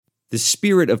The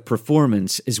spirit of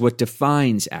performance is what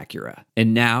defines Acura.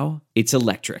 And now, it's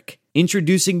electric.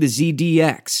 Introducing the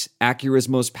ZDX, Acura's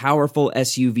most powerful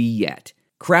SUV yet.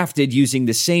 Crafted using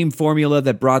the same formula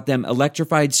that brought them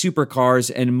electrified supercars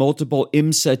and multiple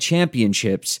IMSA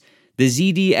championships, the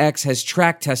ZDX has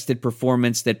track-tested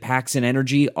performance that packs an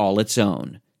energy all its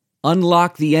own.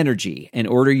 Unlock the energy and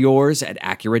order yours at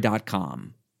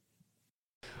Acura.com.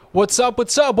 What's up?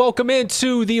 What's up? Welcome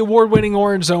into the award-winning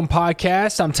Orange Zone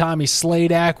podcast. I'm Tommy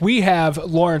Sladak. We have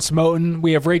Lawrence Moten.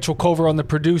 We have Rachel Culver on the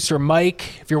producer,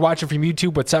 Mike. If you're watching from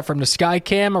YouTube, what's up from the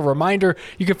Skycam? A reminder,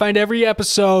 you can find every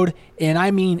episode, and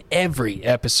I mean every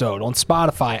episode, on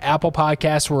Spotify, Apple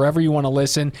Podcasts, wherever you want to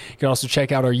listen. You can also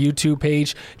check out our YouTube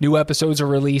page. New episodes are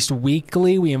released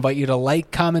weekly. We invite you to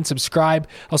like, comment, subscribe.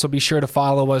 Also, be sure to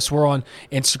follow us. We're on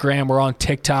Instagram. We're on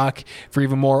TikTok for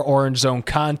even more Orange Zone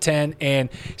content. And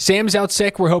Sam's out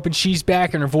sick. We're hoping she's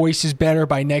back and her voice is better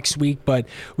by next week, but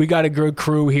we got a good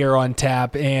crew here on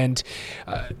tap. And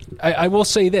I will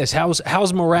say this,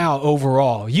 how's morale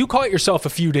overall? You caught yourself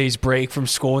a few days break from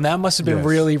school, and that must have been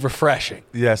really refreshing.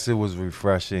 Yes, it was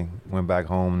refreshing. Went back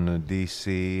home to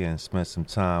D.C. and spent some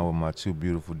time with my two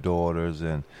beautiful daughters,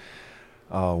 and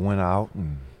went out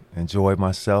and enjoyed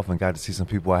myself and got to see some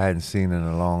people I hadn't seen in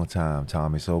a long time,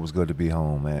 Tommy. So it was good to be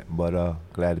home, man. But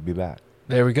glad to be back.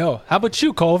 There we go. How about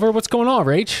you, Culver? What's going on,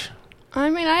 Rach? I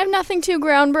mean, I have nothing too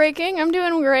groundbreaking. I'm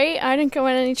doing great. I didn't go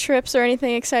on any trips or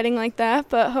anything exciting like that,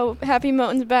 but happy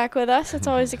Moten's back with us. It's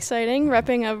always exciting.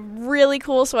 Repping a really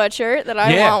cool sweatshirt that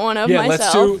I want one of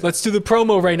myself. Let's do the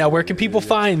promo right now. Where can people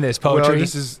find this, Poetry? Well,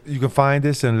 you can find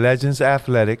this in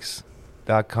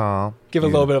legendsathletics.com. Give a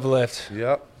little bit of a lift.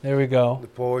 Yep. There we go. The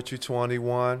Poetry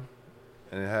 21,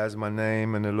 and it has my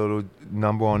name and a little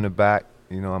number on the back.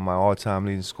 You know, I'm my all-time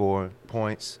leading scorer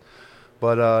points.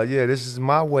 But, this is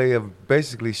my way of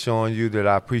basically showing you that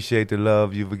I appreciate the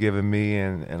love you've given me,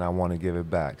 and I want to give it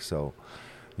back. So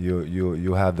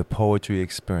you'll have the poetry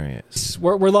experience.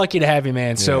 We're lucky to have you,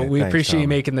 man. So we appreciate you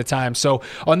making the time. So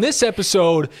on this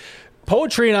episode,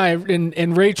 Poetry and I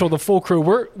and Rachel, the full crew,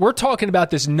 we're talking about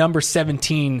this number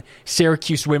 17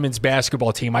 Syracuse women's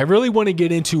basketball team. I really want to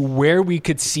get into where we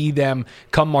could see them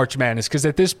come March Madness, because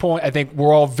at this point, I think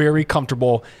we're all very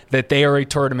comfortable that they are a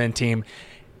tournament team.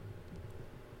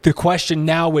 The question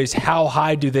now is, how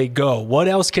high do they go? What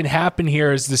else can happen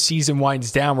here as the season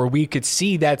winds down where we could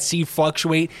see that seed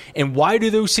fluctuate? And why do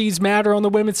those seeds matter on the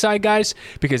women's side, guys?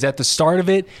 Because at the start of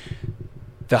it,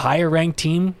 the higher-ranked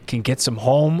team can get some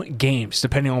home games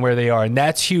depending on where they are, and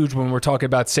that's huge when we're talking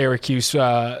about Syracuse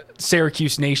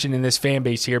Nation in this fan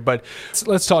base here. But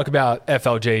let's talk about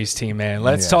FLJ's team, man.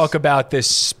 Let's talk about this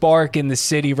spark in the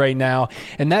city right now,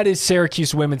 and that is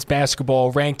Syracuse women's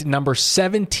basketball, ranked number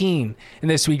 17 in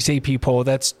this week's AP poll.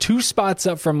 That's 2 spots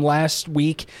up from last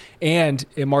week, and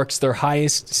it marks their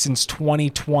highest since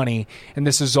 2020, and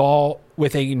this is all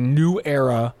with a new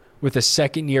era with a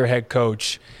second-year head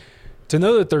coach. To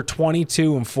know that they're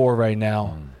 22-4 right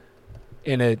now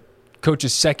in a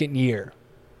coach's second year,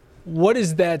 what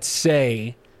does that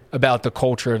say about the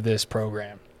culture of this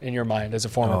program in your mind as a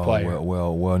former player?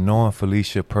 Well, knowing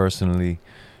Felicia personally,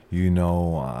 you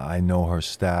know, I know her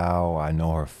style, I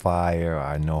know her fire,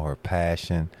 I know her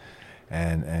passion,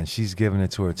 and she's giving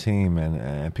it to her team,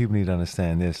 and people need to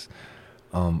understand this.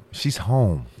 She's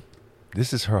home.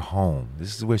 This is her home.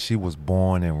 This is where she was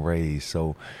born and raised.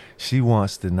 So she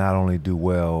wants to not only do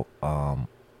well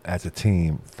as a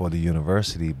team for the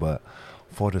university, but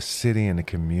for the city and the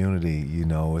community. You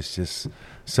know, it's just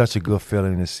such a good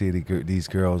feeling to see these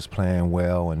girls playing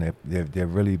well, and they're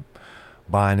really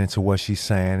buying into what she's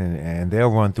saying, and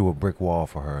they'll run through a brick wall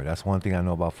for her. That's one thing I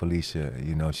know about Felicia.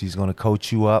 You know, she's going to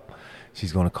coach you up.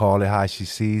 She's going to call it how she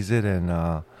sees it,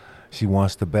 and she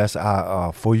wants the best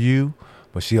for you.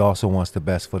 But she also wants the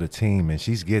best for the team, and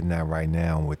she's getting that right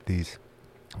now with these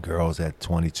girls at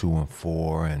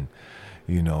 22-4, and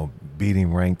you know,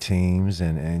 beating ranked teams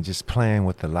and just playing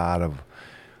with a lot of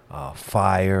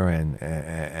fire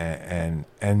and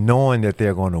knowing that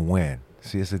they're going to win.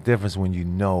 See, it's a difference when you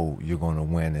know you're going to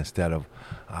win instead of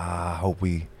I hope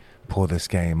we pull this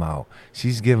game out.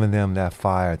 She's giving them that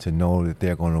fire to know that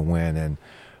they're going to win, and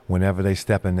whenever they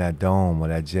step in that dome or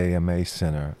that JMA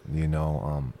Center, you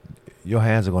know. Your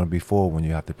hands are going to be full when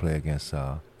you have to play against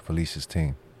Felicia's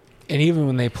team. And even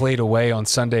when they played away on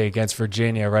Sunday against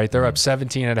Virginia, right, they're up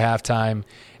 17 at halftime,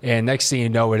 and next thing you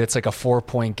know it's like a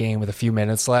 4-point game with a few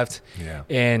minutes left. Yeah.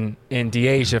 And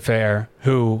Deasia Fair,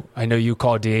 who I know you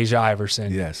call Deasia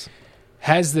Iverson,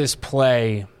 has this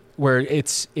play where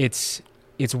it's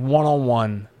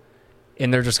one-on-one,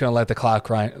 and they're just going to let the clock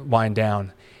wind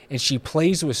down. and she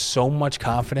plays with so much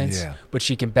confidence, but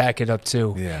she can back it up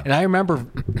too. Yeah. And I remember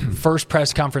first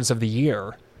press conference of the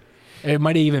year, it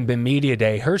might have even been media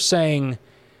day, her saying,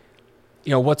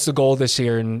 what's the goal this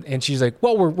year? And she's like,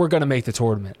 well, we're going to make the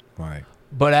tournament. Right.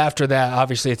 But after that,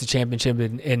 obviously it's a championship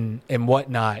and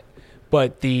whatnot.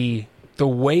 But the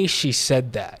way she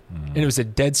said that, and it was a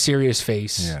dead serious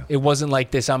face. Yeah. It wasn't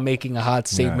like this, I'm making a hot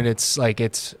statement. Yeah. It's like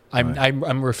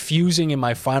I'm refusing in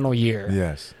my final year.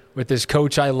 Yes. With this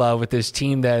coach I love, with this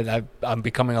team that I'm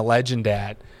becoming a legend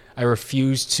at, I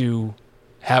refuse to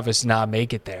have us not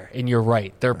make it there. And you're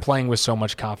right. They're playing with so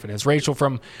much confidence. Rachel,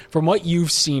 from what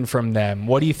you've seen from them,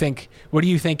 what do you think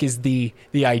is the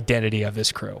identity of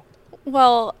this crew?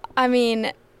 Well, I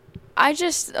mean, I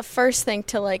just first think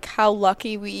to like how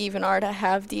lucky we even are to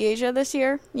have Deasia this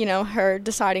year. Her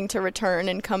deciding to return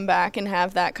and come back and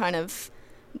have that kind of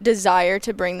desire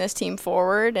to bring this team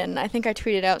forward. And I think I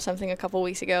tweeted out something a couple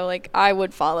weeks ago, like I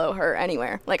would follow her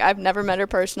anywhere. Like I've never met her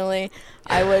personally.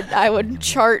 I would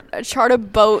chart a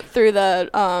boat through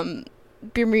the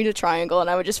Bermuda Triangle, and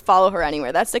I would just follow her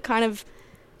anywhere. That's the kind of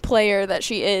player that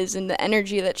she is and the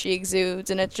energy that she exudes,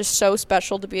 and it's just so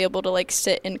special to be able to like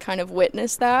sit and kind of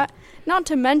witness that. Not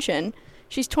to mention,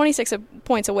 she's 26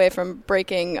 points away from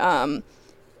breaking Brittany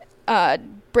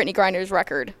Griner's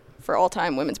record for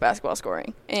all-time women's basketball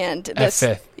scoring. And this,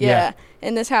 at 5th.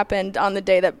 And this happened on the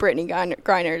day that Brittany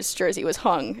Griner's jersey was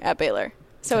hung at Baylor.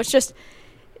 So it's just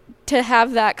to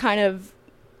have that kind of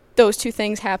those two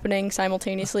things happening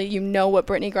simultaneously. What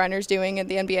Brittany Griner's doing at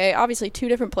the NBA. Obviously, two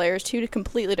different players, two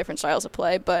completely different styles of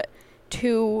play, but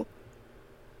two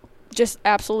just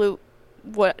absolute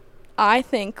what I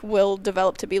think will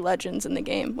develop to be legends in the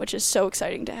game, which is so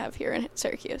exciting to have here in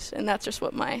Syracuse. And that's just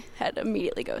what my head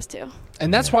immediately goes to.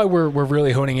 And that's why we're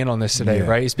really honing in on this today,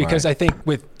 right? It's because I think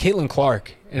with Caitlin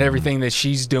Clark and everything that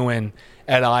she's doing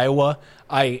at Iowa,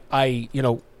 I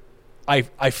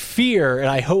fear and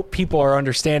I hope people are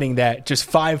understanding that just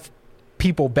 5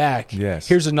 people back,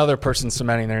 here's another person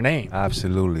cementing their name.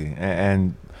 Absolutely.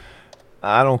 And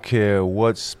I don't care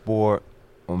what sport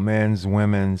or men's,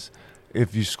 women's,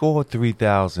 if you score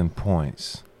 3,000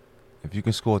 points, if you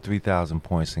can score 3,000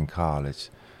 points in college,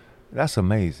 that's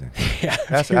amazing. Yeah,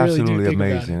 that's absolutely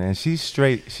amazing. And she's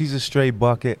a straight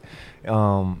bucket.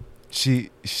 She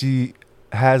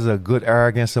has a good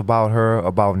arrogance about her,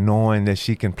 about knowing that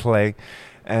she can play.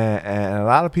 And a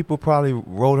lot of people probably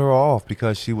wrote her off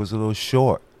because she was a little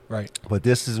short. Right. But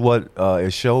this is what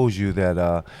it shows you, that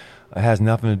it has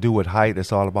nothing to do with height.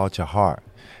 It's all about your heart.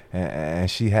 And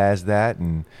she has that,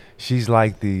 and she's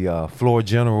like the floor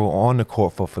general on the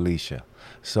court for Felicia.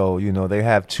 So they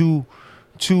have two.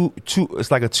 It's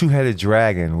like a two-headed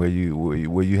dragon where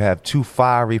you have two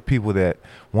fiery people that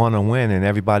want to win, and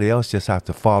everybody else just have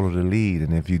to follow the lead.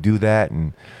 And if you do that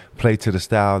and play to the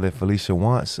style that Felicia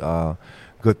wants,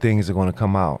 good things are going to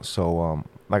come out. So,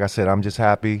 like I said, I'm just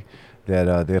happy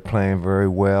that they're playing very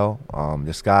well.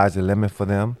 The sky's the limit for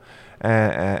them.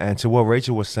 And to what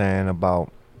Rachel was saying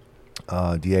about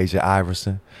Deasia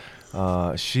Iverson,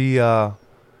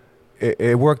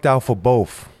 it worked out for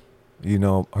both.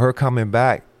 Her coming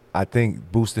back, I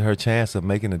think, boosted her chance of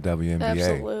making the WNBA.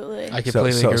 Absolutely. I completely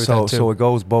agree with that too. So it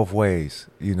goes both ways.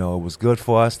 It was good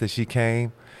for us that she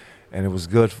came, and it was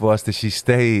good for us that she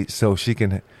stayed so she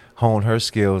can hone her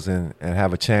skills and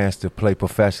have a chance to play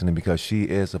professionally, because she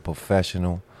is a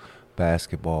professional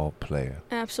basketball player.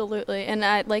 Absolutely.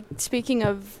 And speaking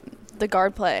of the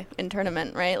guard play in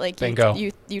tournament, right? Like Bingo.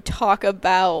 You talk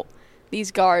about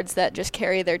these guards that just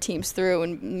carry their teams through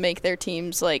and make their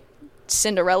teams like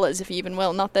Cinderellas, if you even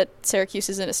will. Not that Syracuse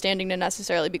isn't a standing to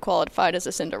necessarily be qualified as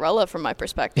a Cinderella from my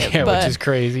perspective. Yeah, but, which is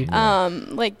crazy.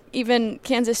 Like even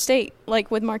Kansas State,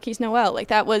 like with Marquise Noel,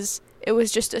 like it was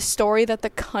just a story that the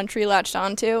country latched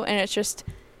onto, and it's just,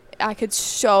 I could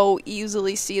so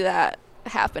easily see that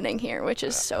happening here, which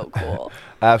is so cool.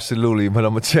 Absolutely. But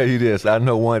I'm going to tell you this. I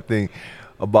know one thing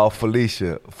about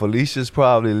Felicia. Felicia's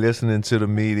probably listening to the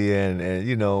media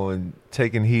and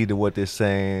taking heed to what they're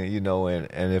saying,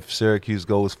 and if Syracuse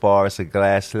goes far, it's a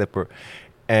glass slipper.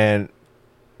 And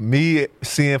me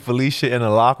seeing Felicia in a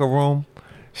locker room,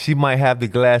 she might have the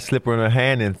glass slipper in her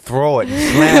hand and throw it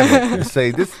and slam it and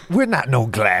say, we're not no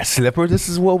glass slipper. This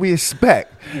is what we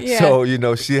expect. Yeah. So,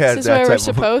 she has this is that where type we're of,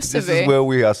 supposed to this be. is where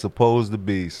we are supposed to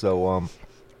be. So,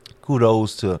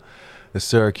 kudos to the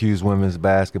Syracuse women's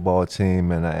basketball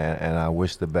team, and I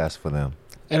wish the best for them.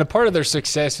 And a part of their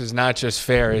success is not just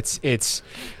fair. It's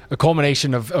a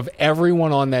culmination of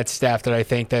everyone on that staff that I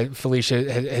think that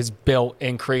Felicia has built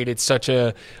and created such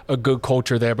a good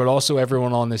culture there, but also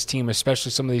everyone on this team,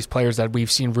 especially some of these players that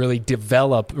we've seen really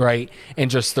develop, right, in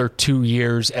just their 2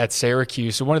 years at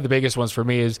Syracuse. So one of the biggest ones for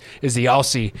me is the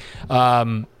Aussie,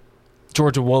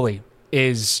 Georgia Woolley,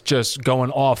 is just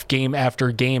going off game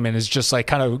after game and is just like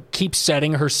kind of keeps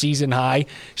setting her season high.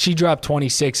 She dropped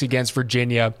 26 against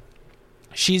Virginia.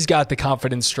 She's got the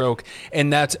confidence stroke,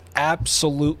 and that's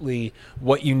absolutely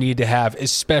what you need to have,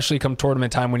 especially come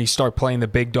tournament time when you start playing the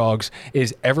big dogs,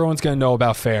 is everyone's going to know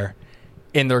about fair,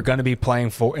 and they're going to be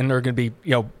playing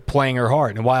playing her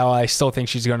hard. And while I still think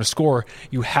she's going to score,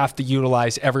 you have to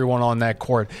utilize everyone on that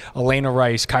court. Elena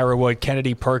Rice, Kyra Wood,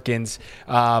 Kennedy Perkins,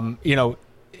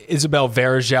 Isabel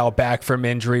Varejao back from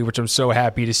injury, which I'm so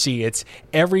happy to see. It's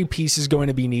every piece is going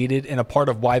to be needed, and a part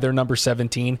of why they're number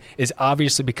 17 is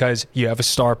obviously because you have a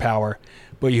star power,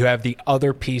 but you have the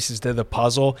other pieces to the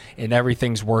puzzle, and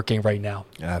everything's working right now.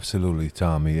 Absolutely,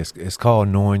 Tommy. It's called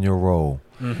knowing your role,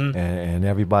 and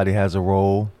everybody has a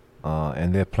role,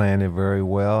 and they're playing it very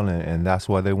well, and that's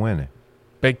why they're winning.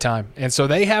 Big time. And so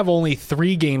they have only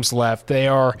 3 games left. They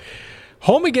are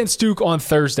home against Duke on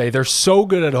Thursday. They're so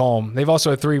good at home. They've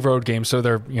also had 3 road games, so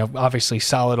they're obviously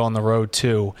solid on the road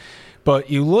too.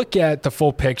 But you look at the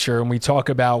full picture, and we talk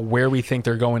about where we think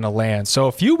they're going to land. So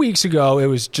a few weeks ago, it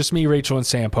was just me, Rachel, and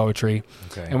Sam Poetry,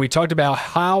 and we talked about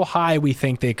how high we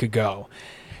think they could go.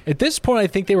 At this point, I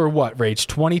think they were what, Rach,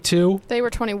 22? They were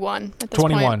 21 at this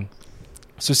 21. point.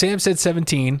 So Sam said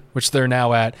 17, which they're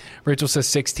now at. Rachel says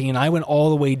 16. I went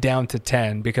all the way down to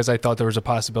 10 because I thought there was a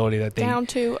possibility that they... Down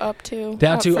to, up to.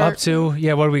 Up to.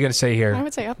 Yeah, what are we going to say here? I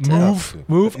would say up to.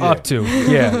 Move up to.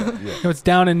 Yeah. It's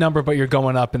down in number, but you're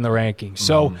going up in the rankings.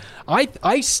 So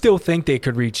I still think they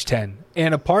could reach 10.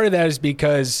 And a part of that is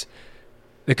because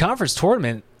the conference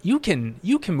tournament, you can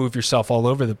move yourself all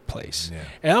over the place. Yeah.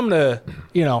 And I'm going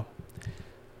to,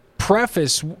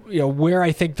 preface, where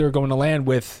I think they're going to land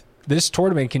with... This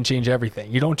tournament can change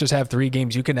everything. You don't just have 3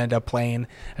 games. You can end up playing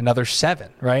another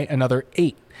 7, right? Another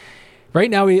 8. Right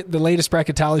now, the latest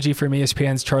bracketology from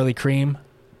ESPN's Charlie Cream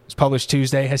was published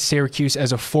Tuesday, has Syracuse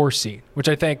as a 4 seed, which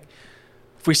I think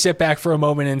if we sit back for a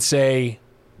moment and say,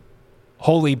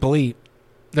 holy bleep,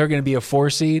 they're going to be a 4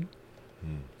 seed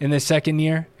in the second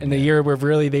year, in the year where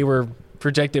really they were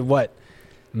projected, what,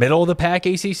 middle of the pack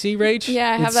ACC, Rach?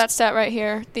 Yeah, I have that stat right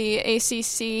here. The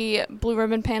ACC Blue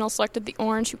Ribbon panel selected the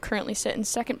Orange, who currently sit in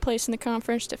second place in the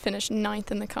conference, to finish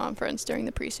 9th in the conference during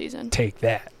the preseason. Take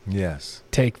that. Yes.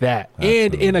 Take that. Absolutely.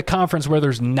 And in a conference where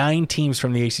there's 9 teams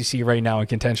from the ACC right now in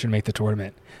contention to make the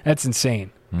tournament. That's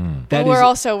insane. We're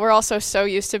also so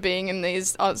used to being in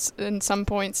these, in some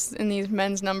points in these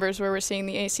men's numbers where we're seeing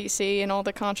the ACC and all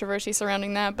the controversy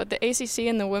surrounding that. But the ACC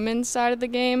and the women's side of the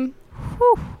game,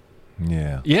 whew.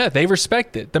 Yeah, they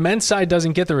respect it. The men's side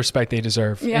doesn't get the respect they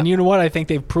deserve. Yep. And you know what? I think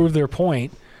they've proved their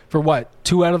point for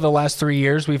 2 out of the last 3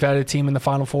 years we've had a team in the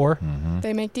Final Four.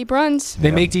 They make deep runs.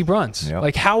 They make deep runs. Yep.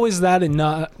 Like, how is that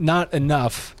not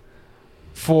enough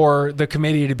for the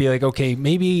committee to be like, okay,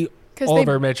 maybe all of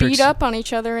our metrics... Because they beat up on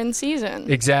each other in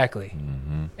season. Exactly.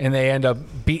 And they end up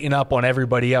beating up on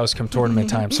everybody else come tournament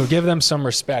time. So give them some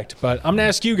respect. But I'm going to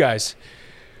ask you guys.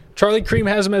 Charlie Cream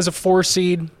has them as a 4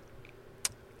 seed.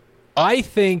 I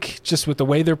think just with the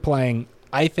way they're playing,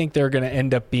 I think they're going to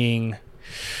end up being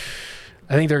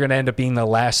the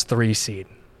last 3 seed.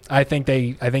 I think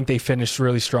they finished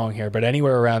really strong here, but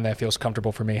anywhere around that feels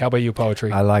comfortable for me. How about you,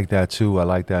 Poetry? I like that too. I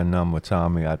like that number,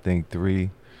 Tommy. I think 3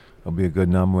 will be a good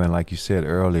number, and like you said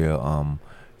earlier,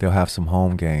 they'll have some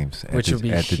home games at the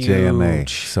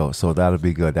JMA. So that'll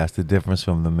be good. That's the difference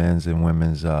from the men's and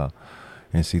women's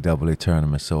NCAA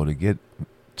tournament. So to get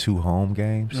 2 home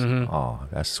games, oh,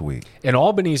 that's sweet. And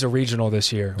Albany's a regional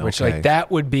this year, which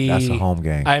that would be... That's a home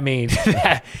game. I mean,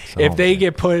 if they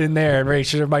get put in there, and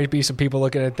Rachel, there might be some people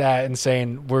looking at that and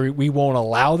saying, we won't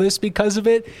allow this because of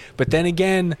it. But then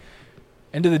again,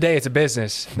 end of the day, it's a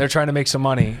business. They're trying to make some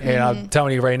money. And I'm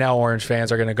telling you right now, Orange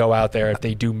fans are going to go out there if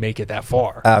they do make it that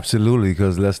far. Absolutely,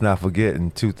 because let's not forget,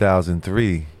 in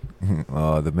 2003,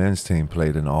 the men's team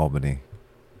played in Albany.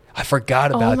 I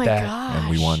forgot about that. Gosh. And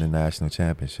we won the national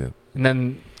championship. And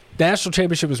then the national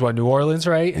championship was what, New Orleans,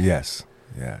 right? Yes.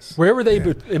 Where were they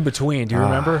in between? Do you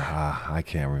remember? I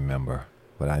can't remember,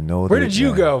 but I know. Where did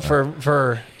you go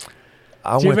for?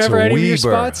 I do you went remember to any Weber. Of your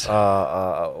spots?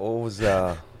 What was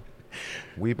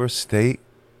Weber State?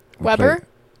 Weber?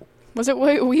 Was it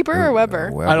Weber or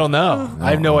Weber? I don't know.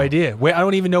 I have no idea. I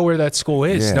don't even know where that school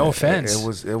is. No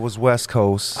offense. It was West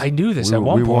Coast. I knew this at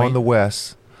one point. We were on the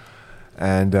West.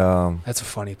 And that's a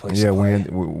funny place to play.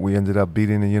 we ended up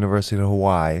beating the University of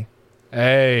Hawaii.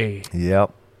 Hey.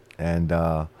 Yep. And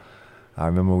I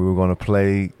remember we were going to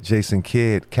play Jason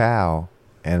Kidd, Cal,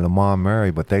 and Lamar Murray,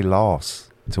 but they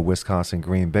lost to Wisconsin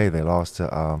Green Bay. They lost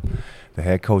to the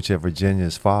head coach at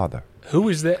Virginia's father. Who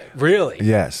was that? Really?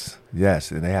 Yes.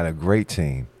 And they had a great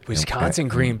team. Wisconsin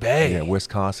Green Bay. Yeah,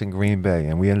 Wisconsin Green Bay.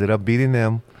 And we ended up beating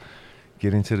them,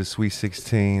 getting to the Sweet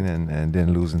 16, and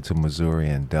then losing to Missouri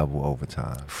in double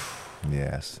overtime.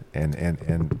 Yes. And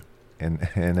in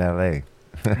L.A.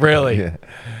 Really? Yeah.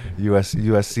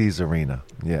 USC's arena.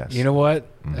 Yes. You know what?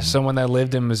 As someone that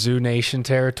lived in Mizzou Nation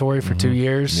territory for 2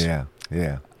 years. Yeah.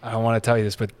 I don't want to tell you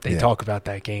this, but they talk about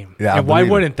that game. Yeah, and why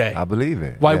wouldn't they? I believe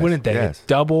it. Why wouldn't they? Yes.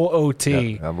 Double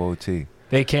OT. Yeah, double OT.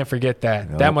 They can't forget that.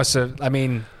 Nope. That must have, I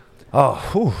mean,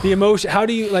 the emotion. How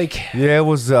do you, like, yeah, it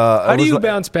was. how do you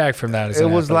bounce back from that? It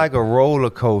was like a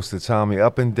roller coaster, Tommy,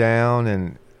 up and down.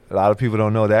 And a lot of people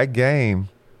don't know that game.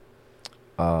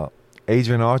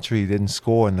 Adrian Autry didn't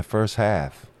score in the first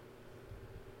half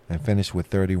and finished with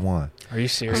 31. Are you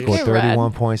serious? Scored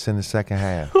 31 points in the second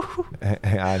half.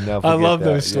 I love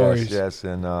those stories. Yes,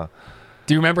 and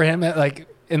do you remember him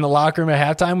in the locker room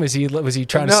at halftime? Was he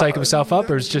trying to psych himself up,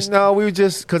 or was just no? We were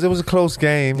just because it was a close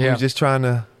game. Yeah. We were just trying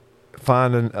to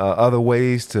find other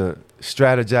ways to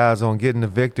strategize on getting the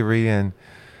victory, and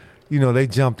they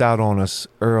jumped out on us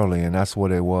early, and that's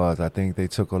what it was. I think they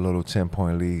took a little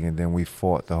 10-point lead, and then we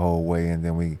fought the whole way, and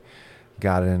then we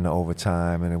got it into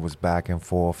overtime, and it was back and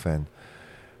forth. And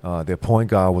their point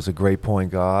guard was a great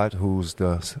point guard who's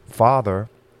the father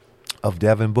of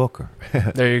Devin Booker.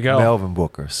 There you go. Melvin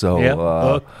Booker. So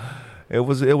it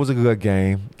was a good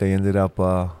game. They ended up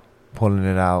pulling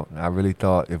it out. I really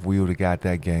thought if we would have got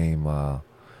that game,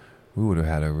 we would have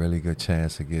had a really good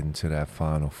chance of getting to that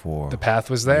Final Four. The path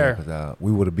was there. Yeah,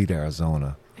 we would have beat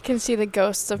Arizona. I can see the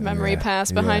ghosts of memory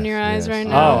pass behind your eyes right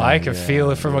now. Oh, I can feel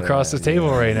it from across the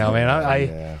table right now,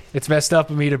 man. It's messed up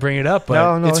of me to bring it up,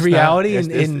 but no, it's reality.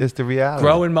 It's the reality.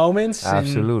 Growing moments.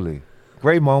 Absolutely.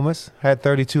 Great moments. Had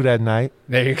 32 that night.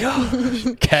 There you go.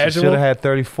 Casual. Should have had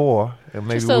 34. And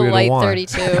maybe just a light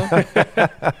 32.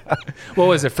 What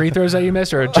was it? Free throws that you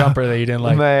missed, or a jumper that you didn't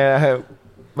like? Man, I had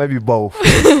maybe both.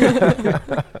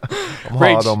 I'm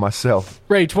hard on myself.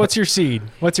 Rach, what's your seed?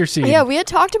 Yeah, we had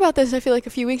talked about this, I feel like, a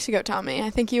few weeks ago, Tommy.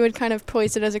 I think you had kind of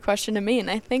posed it as a question to me,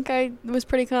 and I think I was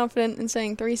pretty confident in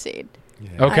saying 3 seed.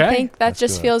 Yeah. Okay. I think that's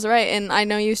just good. Feels right. And I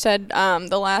know you said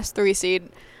the last 3 seed.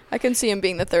 I can see him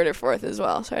being the 3rd or 4th as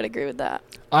well, so I'd agree with that.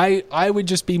 I would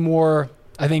just be more,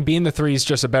 I think being the 3 is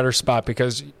just a better spot,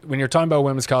 because when you're talking about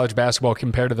women's college basketball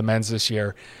compared to the men's this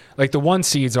year, like the 1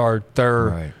 seeds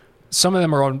some of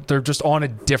them they're just on a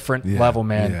different level,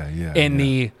 man.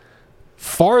 The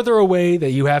farther away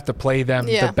that you have to play them,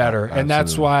 the better. And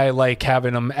that's why I like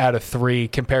having them at a 3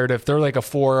 compared to if they're like a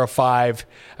 4 or a 5,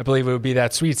 I believe it would be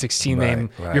that Sweet 16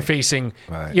 you're facing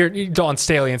you're Dawn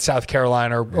Staley in South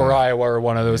Carolina or Iowa or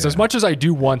one of those. As much as I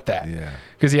do want that.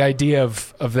 Because the idea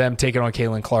of them taking on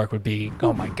Caitlin Clark would be,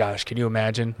 oh my gosh, can you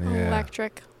imagine?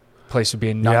 Electric. Place would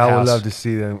be a nut house. I would love to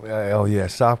see them.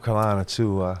 South Carolina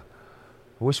too. I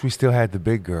wish we still had the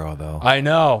big girl though. I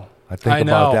know. I think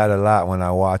about that a lot when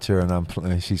I watch her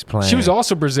and she's playing. She was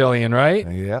also Brazilian, right?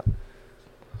 Yeah.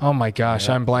 Oh my gosh,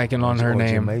 I'm blanking on her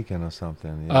name. Jamaican or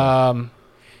something. Yeah.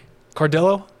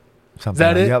 Cardillo?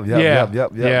 Something Is that it?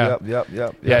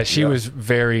 Yep. Yeah, she was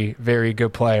very, very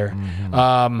good player.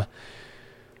 Mm-hmm.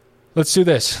 Let's do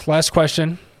this. Last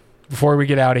question before we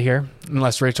get out of here,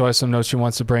 unless Rachel has some notes she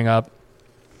wants to bring up.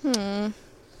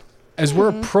 As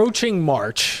we're approaching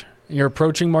March, you're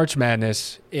approaching March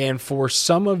Madness, and for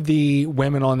some of the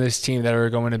women on this team that are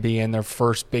going to be in their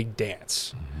first big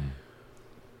dance,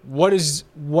 what is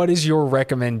your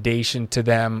recommendation to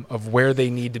them of where they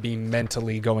need to be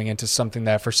mentally going into something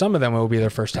that for some of them it will be their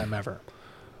first time ever?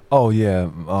 Oh, yeah.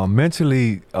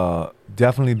 Mentally,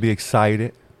 definitely be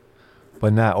excited,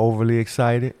 but not overly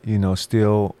excited.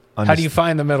 Still. How do you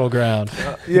find the middle ground?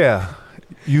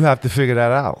 You have to figure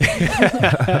that out.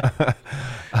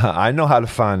 I know how to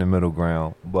find the middle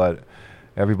ground, but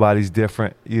everybody's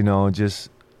different. Just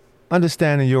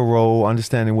understanding your role,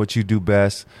 understanding what you do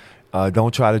best.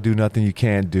 Don't try to do nothing you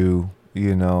can't do.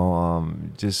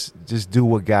 Just do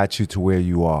what got you to where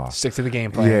you are. Stick to the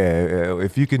game plan. Yeah,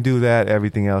 if you can do that,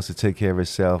 everything else will take care of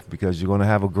itself, because you're going to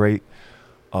have a great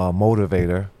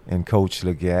motivator in Coach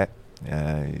Leggett.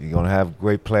 You're going to have a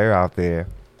great player out there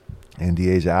in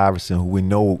De'Asia Iverson, who we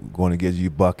know going to give you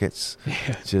buckets.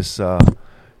 Yeah.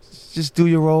 Just do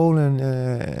your role and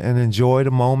enjoy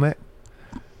the moment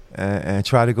and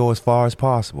try to go as far as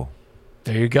possible.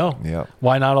 There you go. Yep.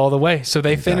 Why not all the way? So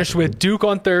they finished with Duke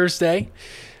on Thursday.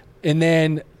 And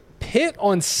then Pitt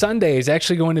on Sunday is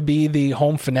actually going to be the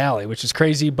home finale, which is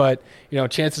crazy, but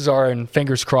chances are, and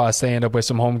fingers crossed, they end up with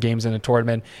some home games in the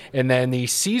tournament. And then the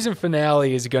season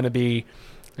finale is going to be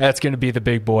the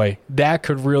big boy. That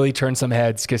could really turn some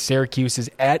heads because Syracuse is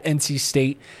at NC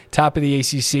State, top of the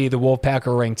ACC. The Wolfpack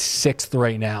are ranked 6th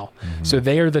right now. Mm-hmm. So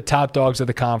they are the top dogs of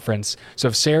the conference. So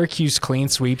if Syracuse clean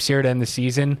sweeps here to end the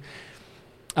season,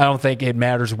 I don't think it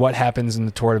matters what happens in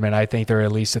the tournament. I think they're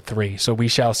at least a 3. So we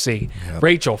shall see. Yep.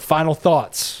 Rachel, final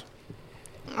thoughts.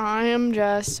 I am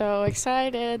just so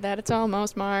excited that it's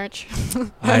almost March.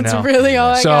 That's really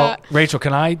all I got. So, Rachel,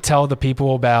 can I tell the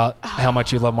people about how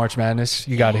much you love March Madness?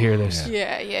 You got to hear this.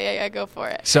 Yeah. Go for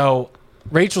it. So,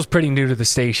 Rachel's pretty new to the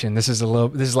station. This is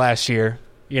last year.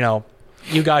 You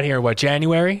got here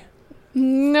January?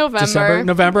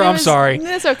 November. I'm sorry.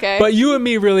 It's okay. But you and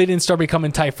me really didn't start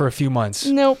becoming tight for a few months.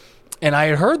 Nope. And I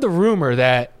had heard the rumor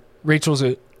that Rachel's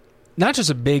not just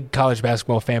a big college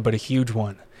basketball fan, but a huge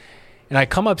one. And I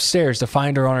come upstairs to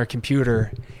find her on her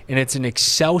computer, and it's an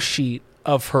Excel sheet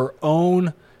of her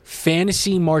own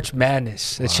fantasy March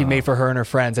Madness that she made for her and her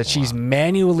friends that she's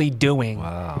manually doing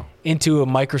into a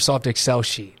Microsoft Excel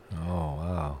sheet. Oh,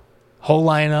 wow. Whole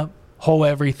lineup, whole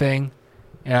everything.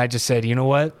 And I just said, you know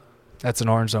what? That's an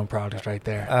Orange Zone product right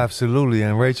there. Absolutely.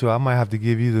 And Rachel, I might have to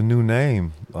give you the new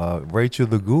name, Rachel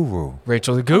the Guru.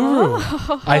 Rachel the Guru.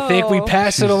 Oh. I think we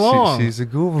pass it along. She's a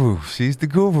guru. She's the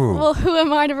guru. Well, who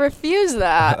am I to refuse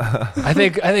that? I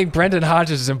think Brendan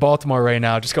Hodges is in Baltimore right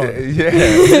now. Just going.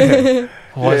 Yeah.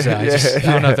 What was that?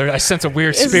 I don't know. I sense a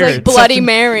weird spirit. It's like Bloody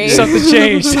Mary. Something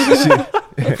changed.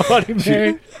 Bloody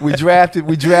Mary. We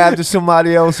drafted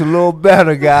somebody else a little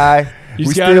better, guy. We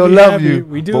still love happy. you,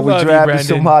 we do but love we drafted you,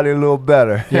 somebody a little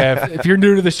better. Yeah, if you're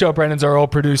new to the show, Brendan's our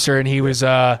old producer, and he was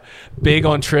big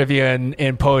on trivia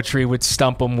and poetry, would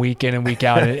stump him week in and week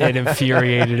out. It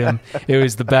infuriated him. It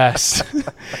was the best.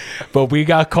 But we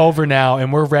got Culver now,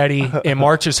 and we're ready, and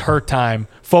March is her time.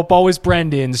 Football is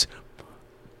Brendan's.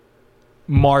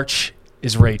 March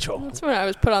is Rachel. That's what I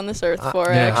was put on this earth for,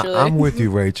 actually. I'm with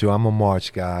you, Rachel. I'm a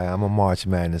March guy. I'm a March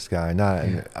Madness guy.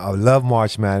 I love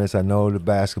March Madness. I know the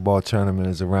basketball tournament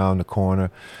is around the corner,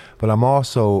 but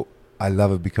I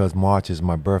love it because March is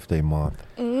my birthday month.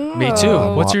 Me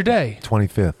too. What's your day?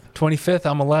 25th. 25th,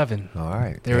 I'm 11. All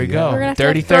right. There we go.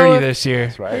 30-30 this year.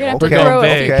 That's right. We're going to throw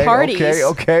big. parties.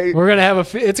 Okay. We're going to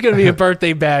have it's going to be a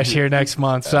birthday bash here next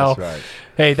month. So, that's right.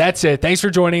 Hey, that's it. Thanks for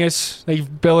joining us. Thank you,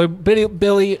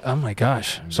 Billy. Oh my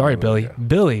gosh. Sorry, Billy.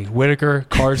 Billy Whitaker,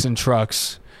 Cars and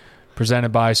Trucks,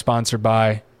 sponsored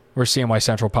by. We're CNY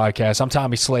Central Podcast. I'm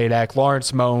Tommy Sladak,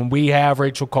 Lawrence Moan. We have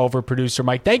Rachel Culver, producer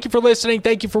Mike. Thank you for listening.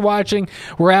 Thank you for watching.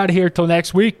 We're out here till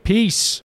next week. Peace.